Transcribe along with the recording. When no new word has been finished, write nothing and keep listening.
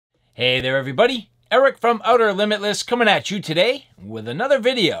Hey there everybody, Eric from Outer Limitless coming at you today with another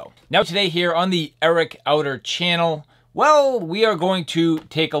video. Now today here on the Eric Outer channel, well, we are going to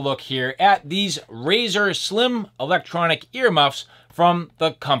take a look here at these Razor Slim electronic earmuffs from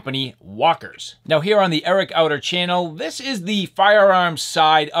the company Walkers. Now here on the Eric Outer channel, this is the firearms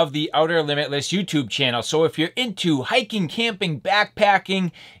side of the Outer Limitless YouTube channel. So if you're into hiking, camping,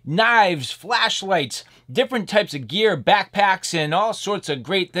 backpacking, knives, flashlights, different types of gear, backpacks, and all sorts of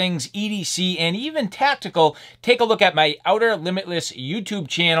great things, EDC, and even tactical, take a look at my Outer Limitless YouTube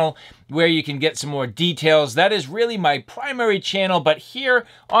channel where you can get some more details. That is really my primary channel, but here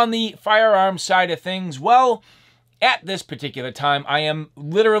on the firearms side of things, well, at this particular time, I am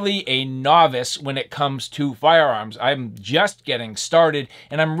literally a novice when it comes to firearms. I'm just getting started,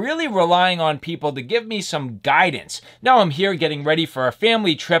 and I'm really relying on people to give me some guidance. Now I'm here getting ready for a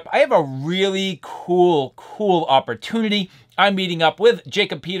family trip. I have a really cool opportunity. I'm meeting up with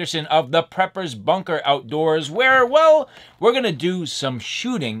Jacob Peterson of the Prepper's Bunker Outdoors where, well, we're going to do some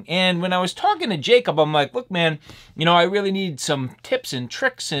shooting. And when I was talking to Jacob, I'm like, look, man, you know, I really need some tips and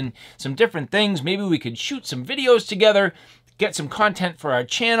tricks and some different things. Maybe we could shoot some videos together, get some content for our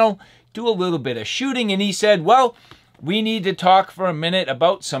channel, do a little bit of shooting. And he said, well, we need to talk for a minute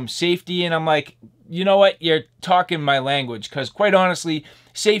about some safety. And I'm like, you know what? You're talking my language, because quite honestly,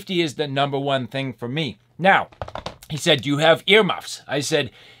 safety is the #1 thing for me. Now, he said, do you have earmuffs? I said,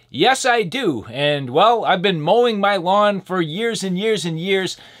 yes, I do. And well, I've been mowing my lawn for years and years and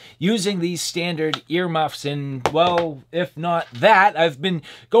years using these standard earmuffs. And well, if not that, I've been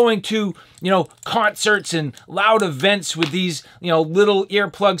going to, concerts and loud events with these, little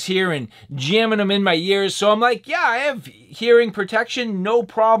earplugs here and jamming them in my ears. So I'm like, yeah, I have hearing protection, no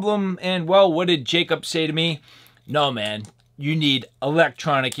problem. And well, what did Jacob say to me? No, man, you need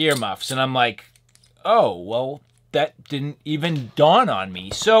electronic earmuffs. And I'm like, oh, well, that didn't even dawn on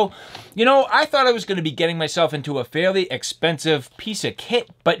me. So, I thought I was going to be getting myself into a fairly expensive piece of kit,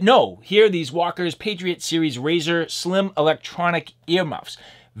 but no, here are these Walkers Patriot Series Razor Slim electronic earmuffs.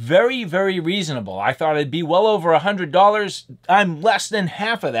 Very, very reasonable. I thought it'd be well over $100. I'm less than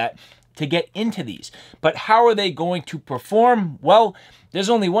half of that to get into these. But how are they going to perform? Well, there's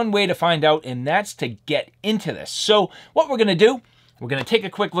only one way to find out, and that's to get into this. So what we're going to do, we're going to take a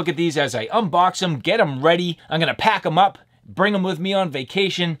quick look at these as I unbox them, get them ready. I'm going to pack them up, bring them with me on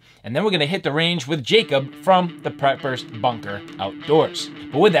vacation, and then we're going to hit the range with Jacob from the Prepper's Bunker Outdoors.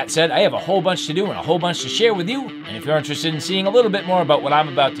 But with that said, I have a whole bunch to do and a whole bunch to share with you. And if you're interested in seeing a little bit more about what I'm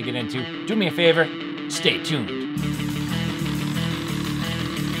about to get into, do me a favor, stay tuned.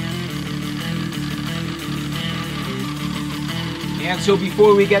 And so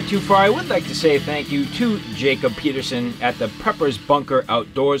before we get too far, I would like to say thank you to Jacob Peterson at the Prepper's Bunker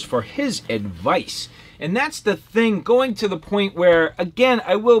Outdoors for his advice. And that's the thing, going to the point where, again,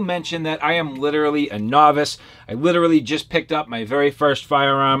 I will mention that I am literally a novice. I literally just picked up my very first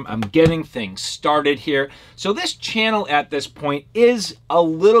firearm. I'm getting things started here. So this channel at this point is a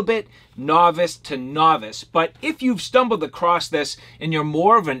little bit novice to novice. But if you've stumbled across this and you're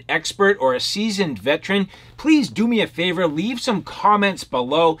more of an expert or a seasoned veteran, please do me a favor, leave some comments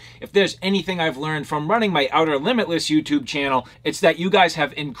below. If there's anything I've learned from running my Outer Limitless YouTube channel, it's that you guys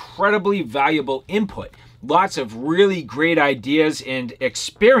have incredibly valuable input. Lots of really great ideas and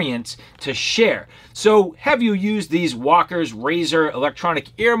experience to share. So have you used these Walkers Razor electronic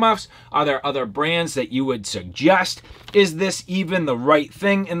earmuffs? Are there other brands that you would suggest? Is this even the right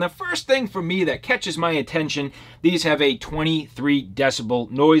thing? And the first thing for me that catches my attention, these have a 23 decibel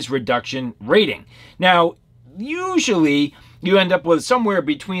noise reduction rating. Now, usually you end up with somewhere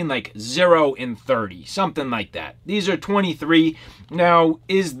between like 0 and 30, something like that. These are 23. Now,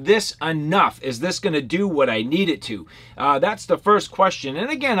 is this enough? Is this going to do what I need it to? That's the first question.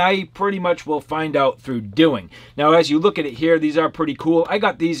 And again, I pretty much will find out through doing. Now, as you look at it here, these are pretty cool. I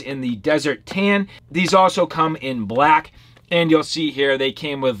got these in the desert tan. These also come in black. And you'll see here they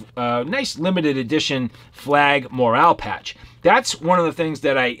came with a nice limited edition flag morale patch. That's one of the things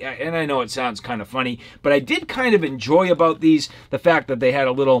that and I know it sounds kind of funny, but I did kind of enjoy about these, the fact that they had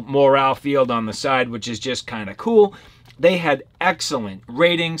a little morale field on the side, which is just kind of cool. They had excellent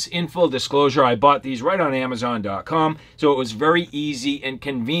ratings. In full disclosure, I bought these right on Amazon.com, so it was very easy and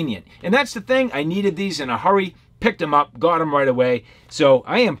convenient. And that's the thing, I needed these in a hurry, picked them up, got them right away. So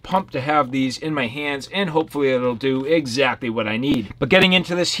I am pumped to have these in my hands, and hopefully it'll do exactly what I need. But getting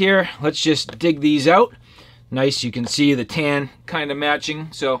into this here, let's just dig these out. Nice, you can see the tan kind of matching,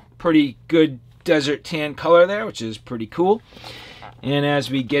 so pretty good desert tan color there, which is pretty cool. And as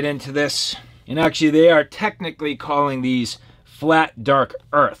we get into this, and actually they are technically calling these flat dark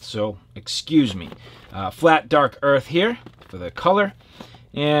earth, so excuse me. Flat dark earth here for the color.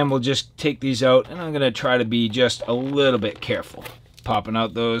 And we'll just take these out, and I'm going to try to be just a little bit careful. Popping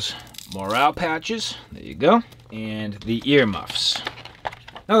out those morale patches. There you go. And the earmuffs.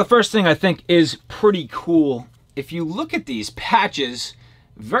 Now the first thing I think is pretty cool. If you look at these patches,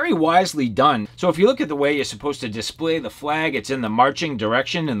 very wisely done. So if you look at the way you're supposed to display the flag, it's in the marching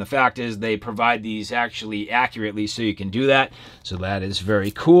direction, and the fact is they provide these actually accurately so you can do that. So that is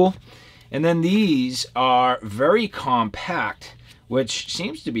very cool. And then these are very compact, which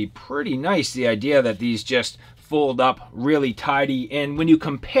seems to be pretty nice. The idea that these just fold up really tidy. And when you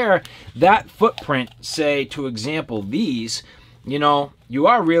compare that footprint, say, to example, these, you know, you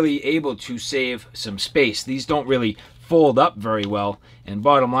are really able to save some space. These don't really fold up very well. And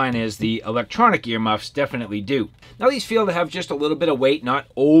bottom line is the electronic earmuffs definitely do. Now these feel to have just a little bit of weight, not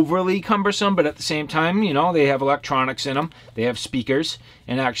overly cumbersome, but at the same time, you know, they have electronics in them. They have speakers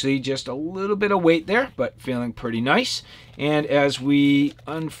and actually just a little bit of weight there, but feeling pretty nice. And as we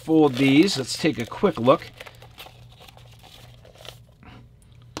unfold these, let's take a quick look.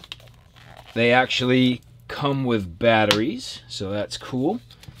 They actually come with batteries, so that's cool.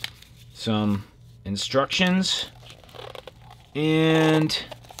 Some instructions. And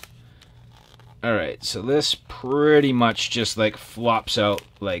all right, so this pretty much just like flops out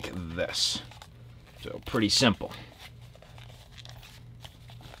like this. So pretty simple.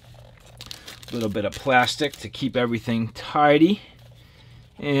 A little bit of plastic to keep everything tidy.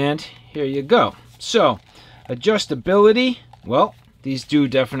 And here you go. So adjustability, well, these do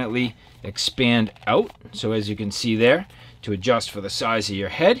definitely expand out. So as you can see there, to adjust for the size of your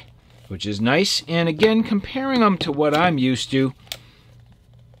head, which is nice. And again, comparing them to what I'm used to,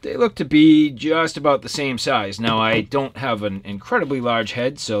 they look to be just about the same size. Now, I don't have an incredibly large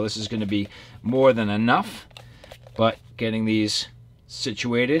head, so this is going to be more than enough. But getting these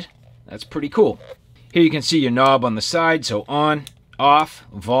situated, that's pretty cool. Here you can see your knob on the side, so on, off,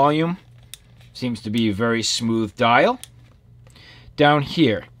 volume. Seems to be a very smooth dial. Down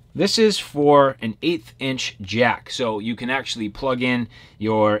here, this is for an 1/8 inch jack, so you can actually plug in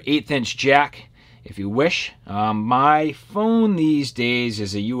your 1/8 inch jack if you wish. My phone these days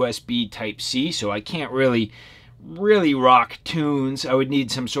is a USB Type-C, so I can't really rock tunes. I would need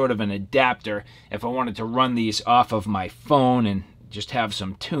some sort of an adapter if I wanted to run these off of my phone and just have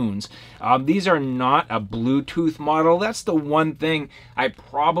some tunes. These are not a Bluetooth model. That's the one thing I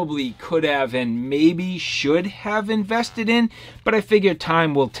probably could have and maybe should have invested in, but I figure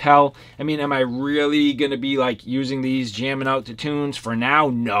time will tell. I mean, am I really gonna be like using these jamming out to tunes? For now,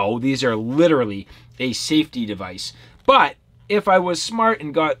 no. These are literally a safety device. But if I was smart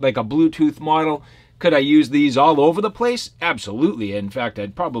and got like a Bluetooth model, could I use these all over the place? Absolutely. In fact,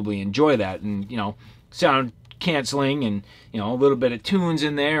 I'd probably enjoy that, and you know, sound canceling and, you know, a little bit of tunes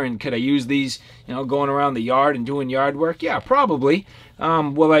in there. And could I use these, you know, going around the yard and doing yard work? Yeah, probably.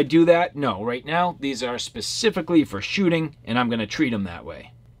 Will I do that? No. Right now, these are specifically for shooting, and I'm going to treat them that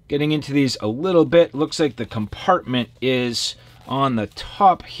way. Getting into these a little bit, looks like the compartment is on the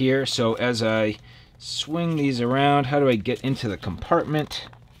top here. So as I swing these around, how do I get into the compartment?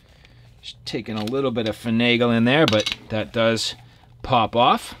 Just taking a little bit of finagle in there, but that does pop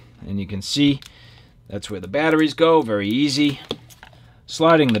off. And you can see that's where the batteries go, very easy.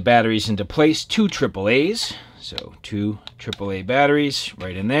 Sliding the batteries into place, 2 AAAs. So 2 AAA batteries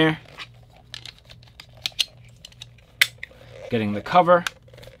right in there. Getting the cover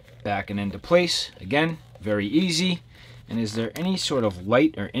back and into place. Again, very easy. And is there any sort of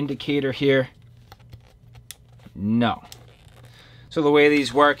light or indicator here? No. So the way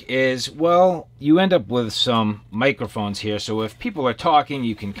these work is, well, you end up with some microphones here. So if people are talking,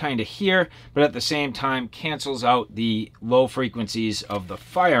 you can kind of hear, but at the same time cancels out the low frequencies of the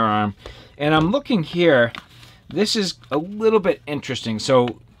firearm. And I'm looking here, this is a little bit interesting.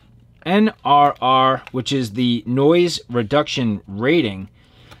 So NRR, which is the noise reduction rating.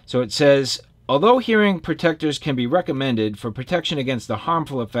 So it says, although hearing protectors can be recommended for protection against the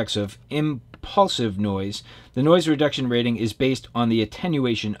harmful effects of impulsive noise, the noise reduction rating is based on the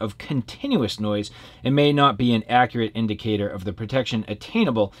attenuation of continuous noise and may not be an accurate indicator of the protection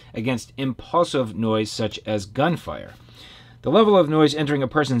attainable against impulsive noise such as gunfire. The level of noise entering a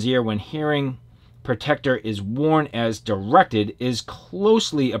person's ear when hearing protector is worn as directed is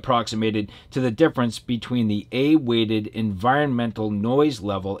closely approximated to the difference between the A-weighted environmental noise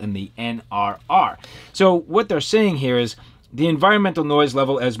level and the NRR. So what they're saying here is the environmental noise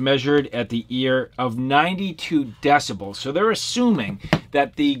level as measured at the ear of 92 decibels. So they're assuming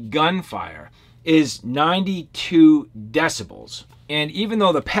that the gunfire is 92 decibels. And even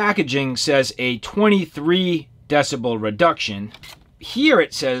though the packaging says a 23 decibel reduction, here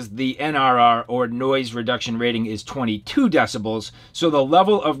it says the NRR, or noise reduction rating, is 22 decibels. So the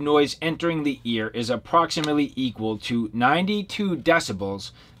level of noise entering the ear is approximately equal to 92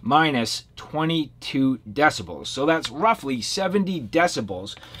 decibels minus 22 decibels. So that's roughly 70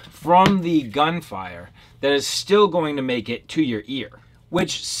 decibels from the gunfire that is still going to make it to your ear,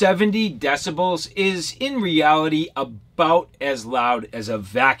 which 70 decibels is in reality about as loud as a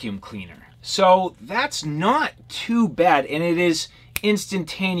vacuum cleaner. So that's not too bad, and it is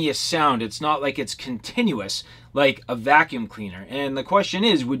instantaneous sound. It's not like it's continuous like a vacuum cleaner. And the question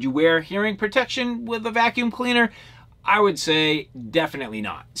is, would you wear hearing protection with a vacuum cleaner? I would say definitely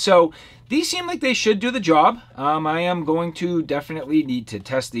not. So these seem like they should do the job. I am going to definitely need to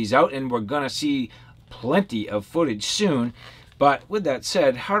test these out, and we're gonna see plenty of footage soon. But with that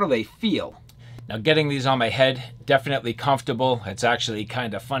said, how do they feel? Now, getting these on my head, definitely comfortable. It's actually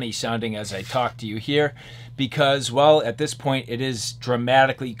kind of funny sounding as I talk to you here because, well, at this point it is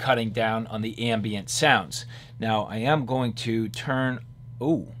dramatically cutting down on the ambient sounds. Now, I am going to turn,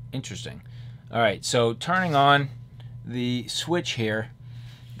 oh, interesting. All right, so turning on the switch here,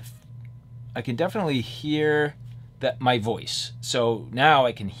 I can definitely hear my voice. So now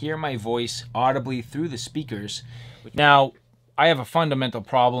I can hear my voice audibly through the speakers. Now, I have a fundamental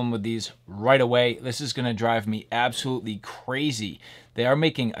problem with these right away. This is going to drive me absolutely crazy. They are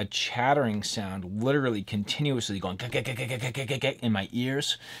making a chattering sound, literally continuously going in my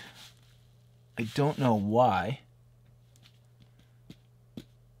ears. I don't know why.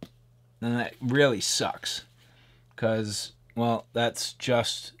 And that really sucks because, well, that's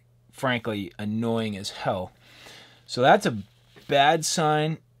just frankly annoying as hell. So that's a bad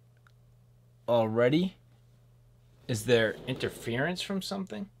sign already. Is there interference from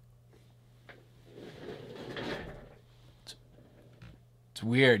something? It's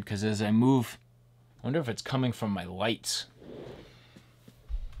weird because as I move, I wonder if it's coming from my lights.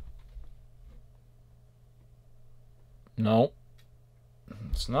 No,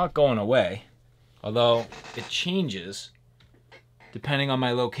 it's not going away, although it changes depending on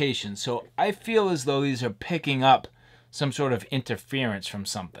my location. So I feel as though these are picking up some sort of interference from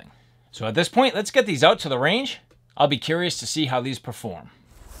something. So at this point, let's get these out to the range. I'll be curious to see how these perform.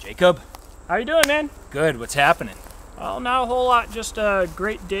 Jacob? How you doing, man? Good, what's happening? Well, not a whole lot, just a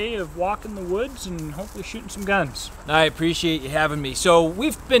great day of walking the woods and hopefully shooting some guns. I appreciate you having me. So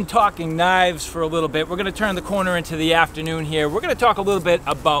we've been talking knives for a little bit. We're gonna turn the corner into the afternoon here. We're gonna talk a little bit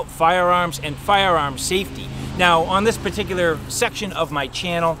about firearms and firearm safety. Now, on this particular section of my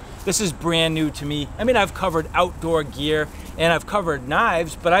channel, this is brand new to me. I mean, I've covered outdoor gear and I've covered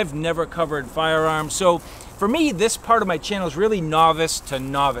knives, but I've never covered firearms. So for me, this part of my channel is really novice to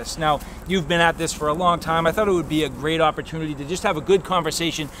novice. Now, you've been at this for a long time. I thought it would be a great opportunity to just have a good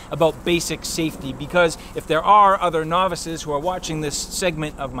conversation about basic safety, because if there are other novices who are watching this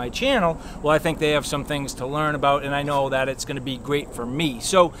segment of my channel, well, I think they have some things to learn about, and I know that it's gonna be great for me.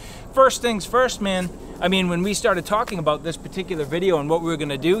 So first things first, man, I mean, when we started talking about this particular video and what we were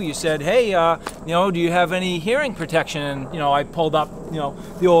gonna do, you said, hey, you know, do you have any hearing protection? And, you know, I pulled up, you know,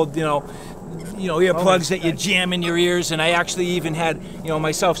 the old, earplugs that you jam in your ears, and I actually even had,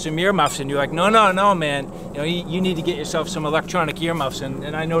 myself some earmuffs, and you're like, no, man, you need to get yourself some electronic earmuffs,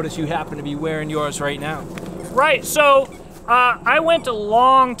 and I notice you happen to be wearing yours right now. Right, so I went a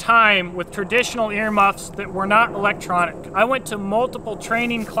long time with traditional earmuffs that were not electronic. I went to multiple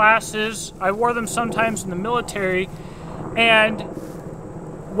training classes. I wore them sometimes in the military, and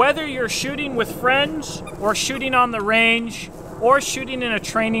whether you're shooting with friends or shooting on the range or shooting in a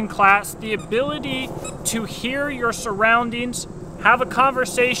training class, the ability to hear your surroundings, have a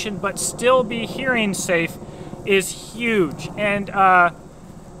conversation, but still be hearing safe is huge. And,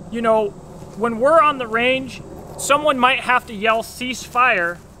 when we're on the range, someone might have to yell, cease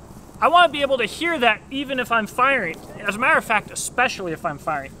fire. I want to be able to hear that even if I'm firing. As a matter of fact, especially if I'm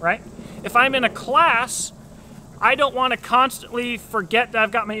firing, right? If I'm in a class, I don't want to constantly forget that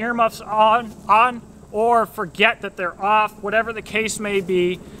I've got my earmuffs on, or forget that they're off, whatever the case may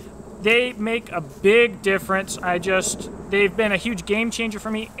be. They make a big difference. They've been a huge game changer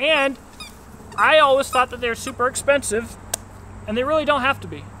for me, and I always thought that they're super expensive, and they really don't have to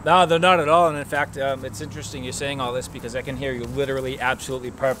be. No, they're not at all, and in fact, it's interesting you're saying all this because I can hear you literally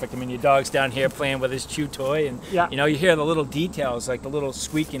absolutely perfect. I mean, your dog's down here playing with his chew toy, and yeah, you hear the little details, like the little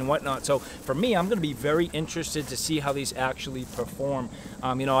squeaking and whatnot. So for me, I'm going to be very interested to see how these actually perform.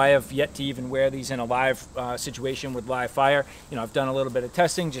 I have yet to even wear these in a live situation with live fire. I've done a little bit of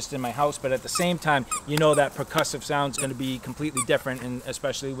testing just in my house, but at the same time, that percussive sound's going to be completely different, and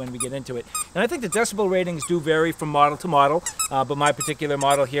especially when we get into it. And I think the decibel ratings do vary from model to model. But my particular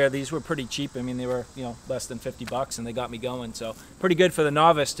model here, these were pretty cheap. I mean, they were, you know, less than 50 bucks, and they got me going. So pretty good for the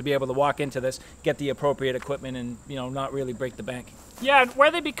novice to be able to walk into this, get the appropriate equipment, and, you know, not really break the bank. Yeah, and where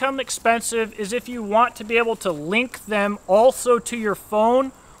they become expensive is if you want to be able to link them also to your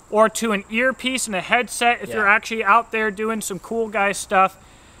phone or to an earpiece and a headset if you're actually out there doing some cool guy stuff.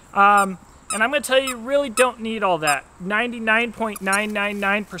 And I'm going to tell you really don't need all that.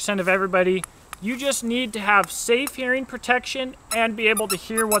 99.999% of everybody, you just need to have safe hearing protection and be able to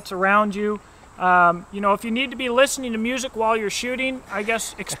hear what's around you. You know, if you need to be listening to music while you're shooting, I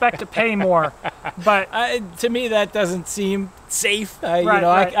guess expect to pay more. But to me, that doesn't seem safe.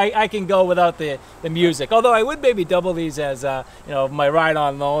 I can go without the music. Although I would maybe double these as you know, my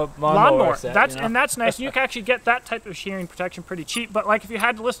ride-on lawnmower set. And that's nice. You can actually get that type of hearing protection pretty cheap. But like if you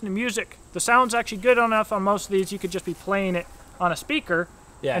had to listen to music, the sound's actually good enough on most of these. You could just be playing it on a speaker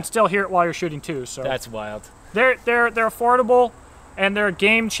and still hear it while you're shooting too. So that's wild. They're affordable. And they're a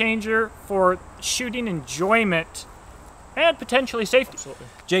game changer for shooting enjoyment and potentially safety. Absolutely.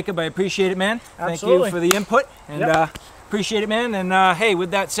 Jacob, I appreciate it, man. Absolutely. Thank you for the input, and appreciate it, man. And hey,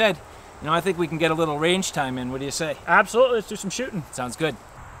 with that said, you know, I think we can get a little range time in. What do you say? Absolutely. Let's do some shooting. Sounds good.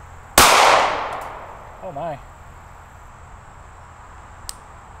 Oh my.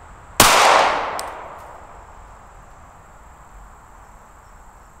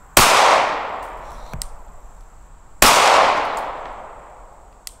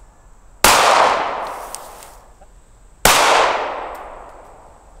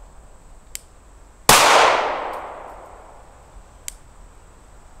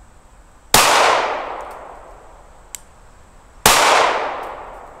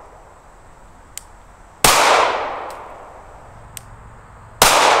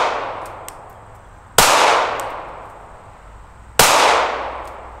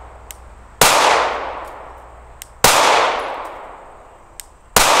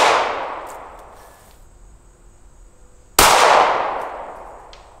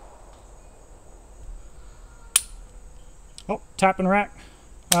 Oh, tap and rack.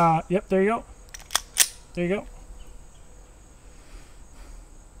 Yep, there you go. There you go.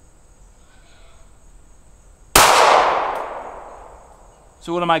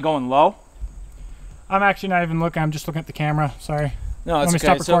 So what am I going, low? I'm actually not even looking. I'm just looking at the camera. Sorry. No, it's okay. Let me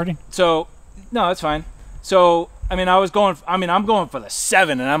stop recording. So no, it's fine. So I mean, I'm going for the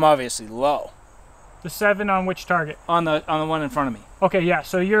 7, and I'm obviously low. The 7 on which target? On the one in front of me. Okay, yeah.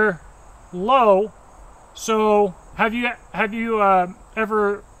 So you're low. So have you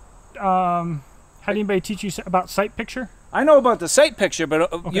ever had anybody teach you about sight picture? I know about the sight picture,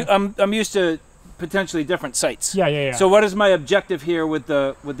 but Okay. I'm used to potentially different sights. Yeah. So what is my objective here with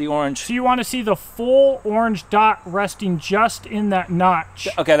the orange? So you want to see the full orange dot resting just in that notch.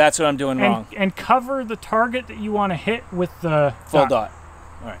 Okay, that's what I'm doing wrong. And cover the target that you want to hit with the full dot.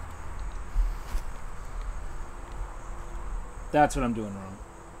 All right. That's what I'm doing wrong.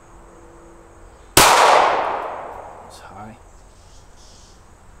 It's high.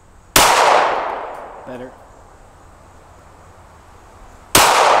 Better.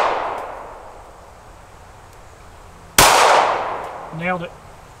 Nailed it.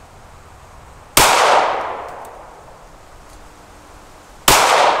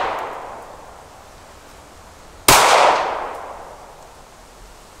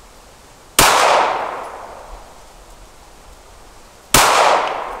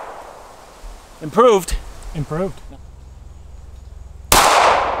 Improved. Improved.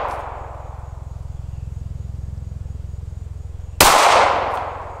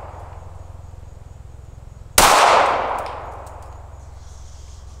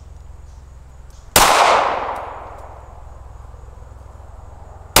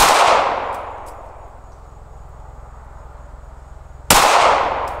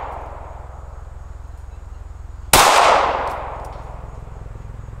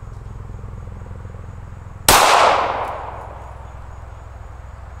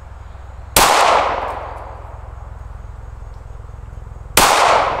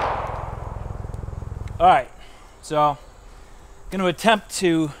 All right, so I'm going to attempt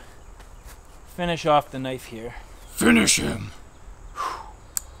to finish off the knife here. Finish him.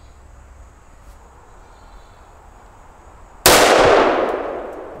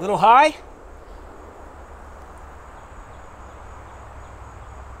 Little high.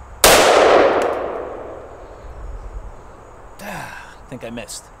 I think I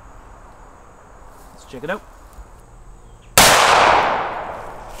missed. Let's check it out.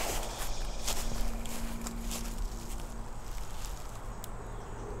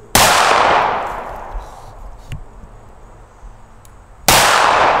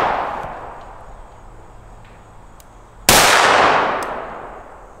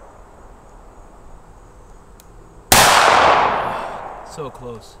 So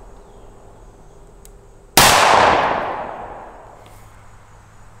close.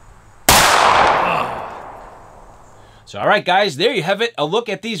 So all right guys, there you have it. A look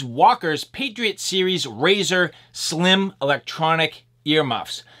at these Walker's Patriot Series Razor Slim electronic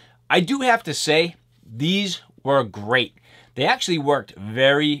earmuffs. I do have to say, these were great. They actually worked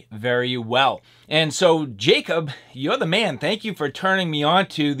very, very well. And so Jacob, you're the man. Thank you for turning me on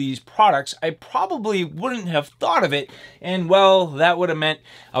to these products. I probably wouldn't have thought of it. And well, that would have meant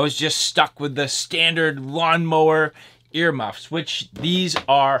I was just stuck with the standard lawnmower earmuffs, which these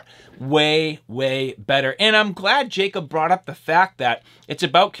are way, way better. And I'm glad Jacob brought up the fact that it's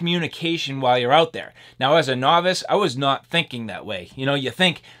about communication while you're out there. Now, as a novice, I was not thinking that way. You know, you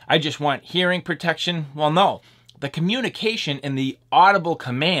think I just want hearing protection. Well, no. The communication and the audible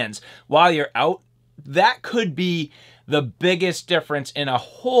commands while you're out, that could be the biggest difference in a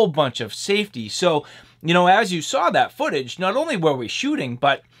whole bunch of safety. So, you know, as you saw that footage, not only were we shooting,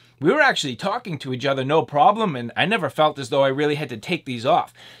 but we were actually talking to each other, no problem, and I never felt as though I really had to take these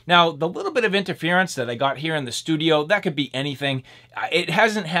off. Now, the little bit of interference that I got here in the studio, that could be anything. It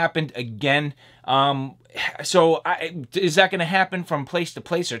hasn't happened again. So is that going to happen from place to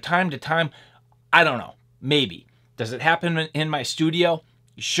place or time to time? I don't know. Maybe. Does it happen in my studio?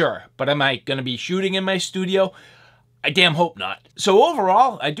 Sure. But am I going to be shooting in my studio? I damn hope not. So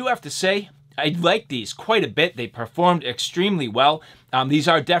overall, I do have to say, I like these quite a bit. They performed extremely well. These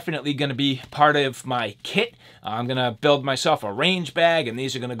are definitely going to be part of my kit. I'm going to build myself a range bag, and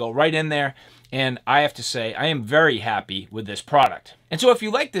these are going to go right in there. And I have to say, I am very happy with this product. And so if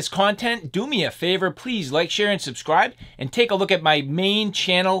you like this content, do me a favor, please like, share, and subscribe, and take a look at my main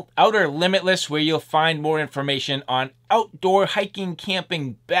channel, Outer Limitless, where you'll find more information on outdoor hiking,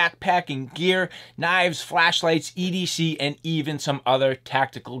 camping, backpacking gear, knives, flashlights, EDC, and even some other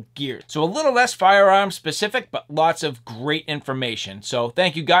tactical gear. So a little less firearm specific, but lots of great information. So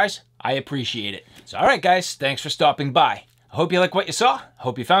thank you guys, I appreciate it. So all right guys, thanks for stopping by. I hope you like what you saw. I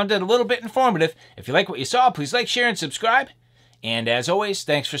hope you found it a little bit informative. If you like what you saw, please like, share, and subscribe. And as always,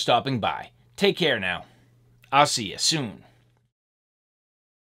 thanks for stopping by. Take care now. I'll see you soon.